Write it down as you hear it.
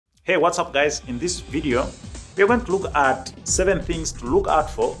Hey, what's up guys? In this video, we are going to look at 7 things to look out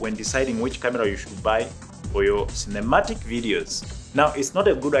for when deciding which camera you should buy for your cinematic videos. Now, it's not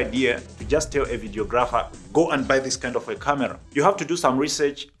a good idea to just tell a videographer, go and buy this kind of a camera. You have to do some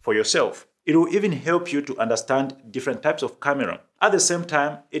research for yourself. It will even help you to understand different types of camera. At the same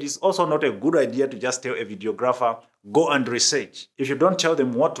time, it is also not a good idea to just tell a videographer, go and research, if you don't tell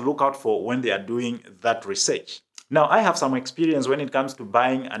them what to look out for when they are doing that research. Now, I have some experience when it comes to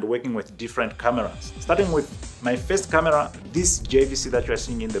buying and working with different cameras. Starting with my first camera, this JVC that you are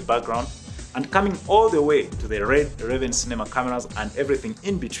seeing in the background, and coming all the way to the Red Raven Cinema cameras and everything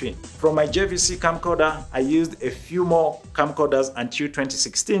in between. From my JVC camcorder, I used a few more camcorders until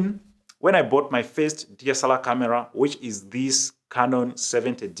 2016 when I bought my first DSLR camera, which is this Canon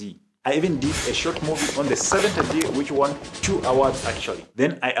 70D. I even did a short movie on the 70D, which won 2 awards actually.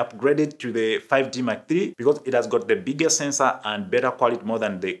 Then I upgraded to the 5D Mark III because it has got the bigger sensor and better quality more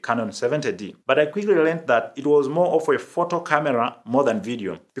than the Canon 70D. But I quickly learned that it was more of a photo camera more than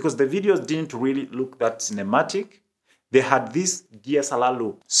video, because the videos didn't really look that cinematic. They had this DSLR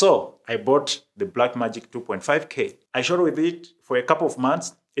look. So I bought the Blackmagic 2.5K. I shot with it for a couple of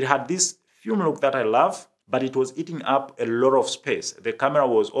months. It had this film look that I love, but it was eating up a lot of space. The camera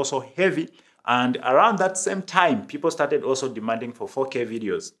was also heavy, and around that same time, people started also demanding for 4K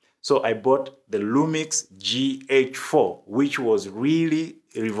videos. So I bought the Lumix GH4, which was really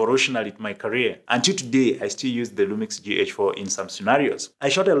revolutionary in my career. Until today, I still use the Lumix GH4 in some scenarios. I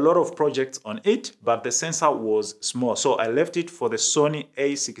shot a lot of projects on it, but the sensor was small, so I left it for the Sony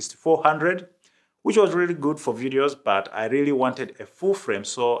a6400, which was really good for videos, but I really wanted a full frame,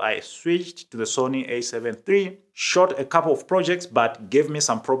 so I switched to the Sony a7 III, shot a couple of projects, but gave me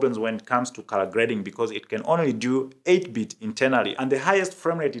some problems when it comes to color grading because it can only do 8-bit internally, and the highest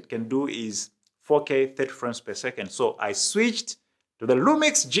frame rate it can do is 4K 30 frames per second. So I switched to the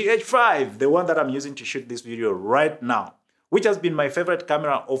Lumix GH5, the one that I'm using to shoot this video right now, which has been my favorite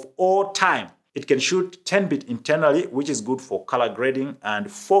camera of all time. It can shoot 10-bit internally, which is good for color grading, and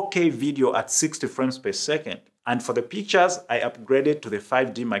 4K video at 60 frames per second. And for the pictures, I upgraded to the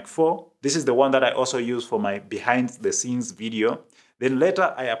 5D Mark IV. This is the one that I also use for my behind-the-scenes video. Then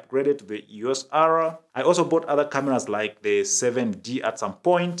later, I upgraded to the EOS-R. I also bought other cameras like the 7D at some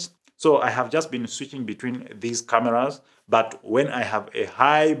point. So I have just been switching between these cameras. But when I have a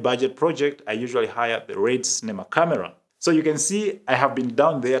high-budget project, I usually hire the Red Cinema camera. So you can see I have been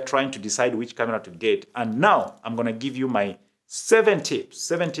down there trying to decide which camera to get. And now I'm going to give you my 7 tips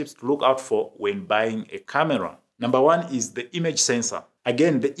to look out for when buying a camera. Number 1 is the image sensor.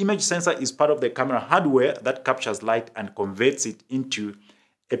 Again, the image sensor is part of the camera hardware that captures light and converts it into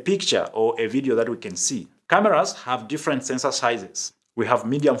a picture or a video that we can see. Cameras have different sensor sizes. We have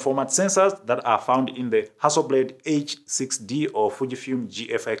medium format sensors that are found in the Hasselblad H6D or Fujifilm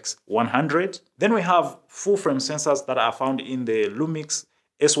GFX 100. Then we have full frame sensors that are found in the Lumix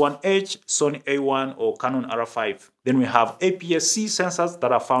S1H, Sony A1 or Canon R5. Then we have APS-C sensors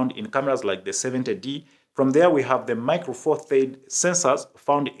that are found in cameras like the 70D. From there we have the Micro Four Third sensors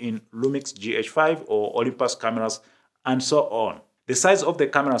found in Lumix GH5 or Olympus cameras, and so on. The size of the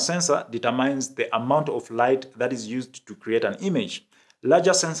camera sensor determines the amount of light that is used to create an image.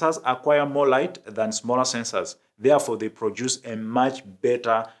 Larger sensors acquire more light than smaller sensors. Therefore, they produce a much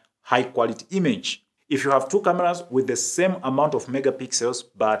better high-quality image. If you have 2 cameras with the same amount of megapixels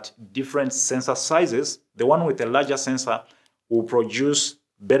but different sensor sizes, the one with a larger sensor will produce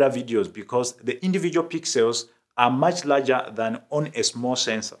better videos because the individual pixels are much larger than on a small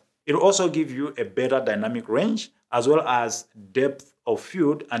sensor. It will also give you a better dynamic range as well as depth of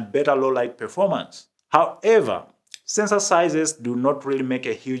field and better low-light performance. However, sensor sizes do not really make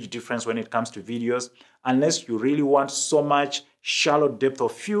a huge difference when it comes to videos unless you really want so much shallow depth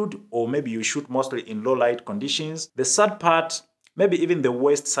of field, or maybe you shoot mostly in low light conditions. The third part, maybe even the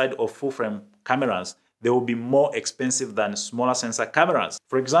worst side of full frame cameras, they will be more expensive than smaller sensor cameras.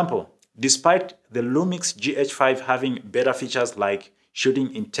 For example, despite the Lumix GH5 having better features like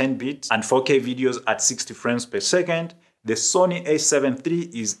shooting in 10-bit and 4K videos at 60 frames per second, the Sony a7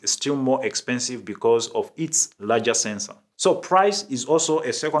 III is still more expensive because of its larger sensor. So price is also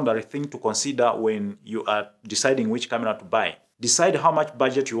a secondary thing to consider when you are deciding which camera to buy. Decide how much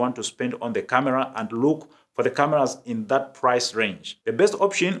budget you want to spend on the camera and look for the cameras in that price range. The best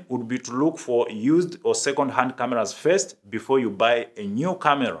option would be to look for used or second-hand cameras first before you buy a new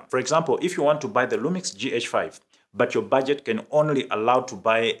camera. For example, if you want to buy the Lumix GH5, but your budget can only allow to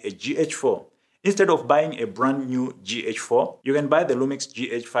buy a GH4, instead of buying a brand new GH4, you can buy the Lumix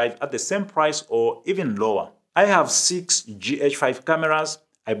GH5 at the same price or even lower. I have 6 GH5 cameras.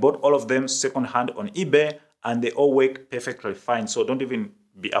 I bought all of them second-hand on eBay and they all work perfectly fine. So don't even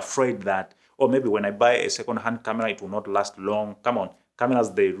be afraid that, or maybe when I buy a second-hand camera, it will not last long. Come on,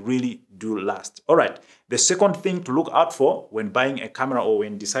 cameras, they really do last. All right, the second thing to look out for when buying a camera or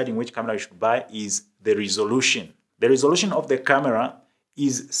when deciding which camera you should buy is the resolution. The resolution of the camera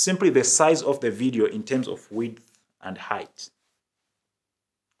is simply the size of the video in terms of width and height.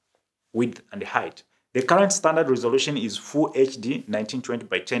 Width and height. The current standard resolution is Full HD 1920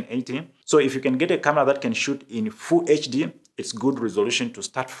 by 1080. So if you can get a camera that can shoot in Full HD, it's good resolution to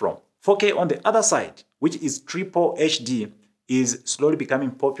start from. 4K on the other side, which is Triple HD, is slowly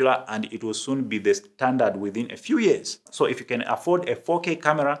becoming popular and it will soon be the standard within a few years. So if you can afford a 4K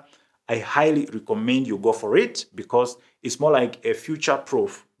camera, I highly recommend you go for it because it's more like a future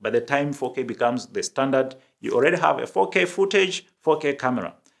proof. By the time 4K becomes the standard, you already have a 4K footage, 4K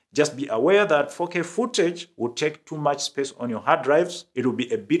camera. Just be aware that 4K footage will take too much space on your hard drives. It will be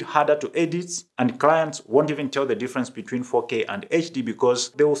a bit harder to edit, and clients won't even tell the difference between 4K and HD because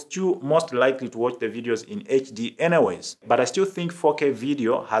they will still most likely to watch the videos in HD anyways. But I still think 4K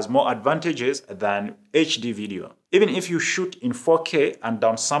video has more advantages than HD video. Even if you shoot in 4K and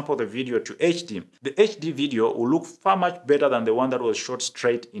downsample the video to HD, the HD video will look far much better than the one that was shot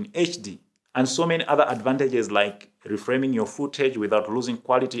straight in HD. And so many other advantages like reframing your footage without losing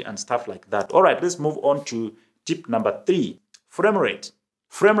quality and stuff like that. All right, let's move on to tip number 3, frame rate.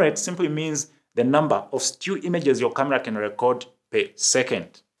 Frame rate simply means the number of still images your camera can record per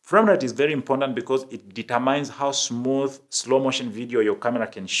second. Frame rate is very important because it determines how smooth slow motion video your camera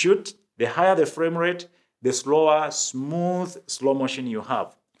can shoot. The higher the frame rate, the slower, smooth slow motion you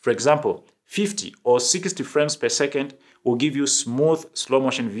have. For example, 50 or 60 frames per second will give you smooth slow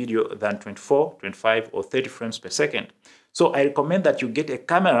motion video than 24, 25 or 30 frames per second. So I recommend that you get a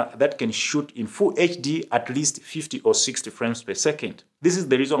camera that can shoot in Full HD at least 50 or 60 frames per second. This is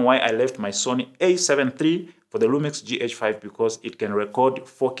the reason why I left my Sony a7 III for the Lumix GH5 because it can record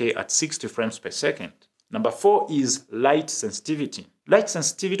 4K at 60 frames per second. Number 4 is light sensitivity. Light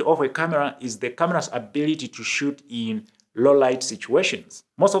sensitivity of a camera is the camera's ability to shoot in low light situations.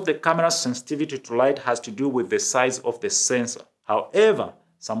 Most of the camera's sensitivity to light has to do with the size of the sensor. However,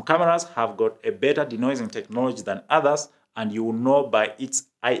 some cameras have got a better denoising technology than others, and you will know by its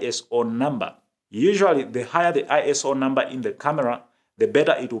ISO number. Usually, the higher the ISO number in the camera, the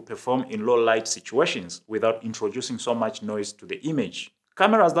better it will perform in low light situations without introducing so much noise to the image.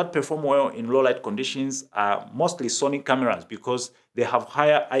 Cameras that perform well in low light conditions are mostly Sony cameras because they have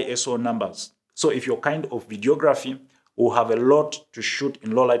higher ISO numbers. So if you're kind of videography, will have a lot to shoot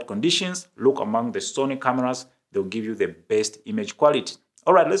in low light conditions, look among the Sony cameras, they'll give you the best image quality.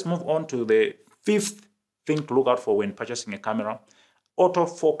 All right, let's move on to the 5th thing to look out for when purchasing a camera,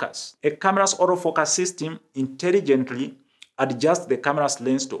 autofocus. A camera's autofocus system intelligently adjusts the camera's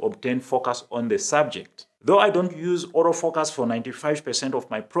lens to obtain focus on the subject. Though I don't use autofocus for 95% of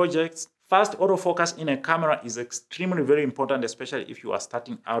my projects, fast autofocus in a camera is extremely very important, especially if you are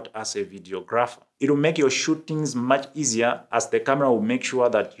starting out as a videographer. It will make your shootings much easier as the camera will make sure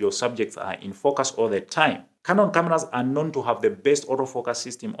that your subjects are in focus all the time. Canon cameras are known to have the best autofocus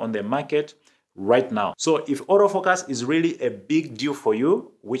system on the market right now. So if autofocus is really a big deal for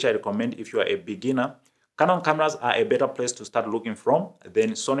you, which I recommend if you are a beginner, Canon cameras are a better place to start looking from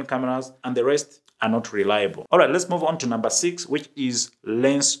than Sony cameras, and the rest are not reliable. All right, let's move on to number 6, which is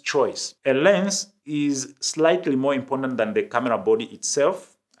lens choice. A lens is slightly more important than the camera body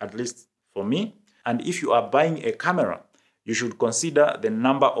itself, at least for me. And if you are buying a camera, you should consider the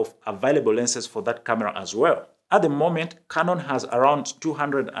number of available lenses for that camera as well. At the moment, Canon has around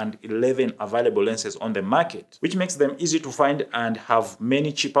 211 available lenses on the market, which makes them easy to find and have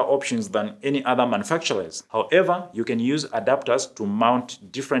many cheaper options than any other manufacturers. However, you can use adapters to mount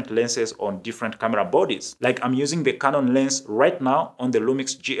different lenses on different camera bodies. Like I'm using the Canon lens right now on the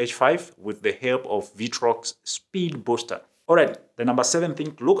Lumix GH5 with the help of Vitrox Speed Booster. All right, the number 7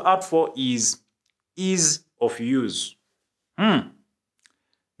 thing to look out for is ease of use.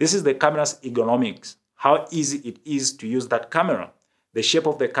 This is the camera's ergonomics. How easy it is to use that camera, the shape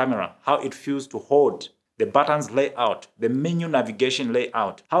of the camera, how it feels to hold, the buttons layout, the menu navigation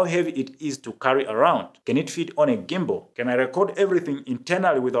layout, how heavy it is to carry around. Can it fit on a gimbal? Can I record everything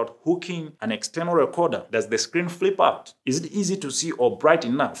internally without hooking an external recorder? Does the screen flip out? Is it easy to see or bright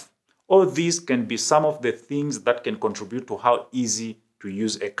enough? All these can be some of the things that can contribute to how easy to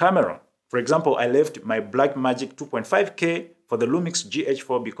use a camera. For example, I left my Blackmagic 2.5K for the Lumix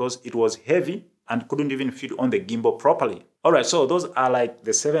GH4 because it was heavy and couldn't even fit on the gimbal properly. All right, so those are like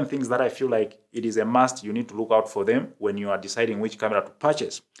the 7 things that I feel like it is a must. You need to look out for them when you are deciding which camera to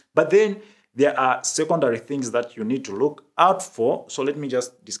purchase. But then there are secondary things that you need to look out for. So let me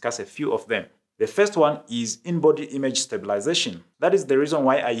just discuss a few of them. The first one is in-body image stabilization. That is the reason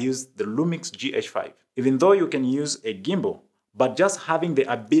why I use the Lumix GH5. Even though you can use a gimbal, but just having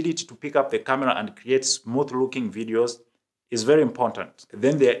the ability to pick up the camera and create smooth-looking videos is very important.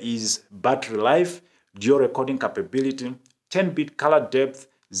 Then there is battery life, dual recording capability, 10-bit color depth,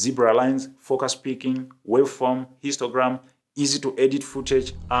 zebra lines, focus peaking, waveform, histogram, easy to edit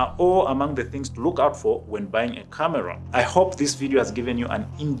footage are all among the things to look out for when buying a camera. I hope this video has given you an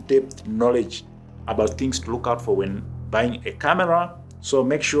in-depth knowledge about things to look out for when buying a camera. So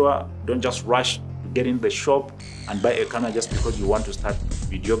make sure don't just rush to get in the shop and buy a camera just because you want to start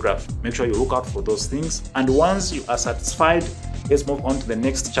videography. Make sure you look out for those things. And once you are satisfied, let's move on to the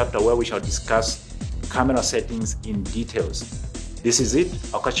next chapter where we shall discuss camera settings in details. This is it.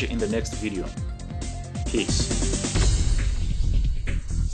 I'll catch you in the next video. Peace.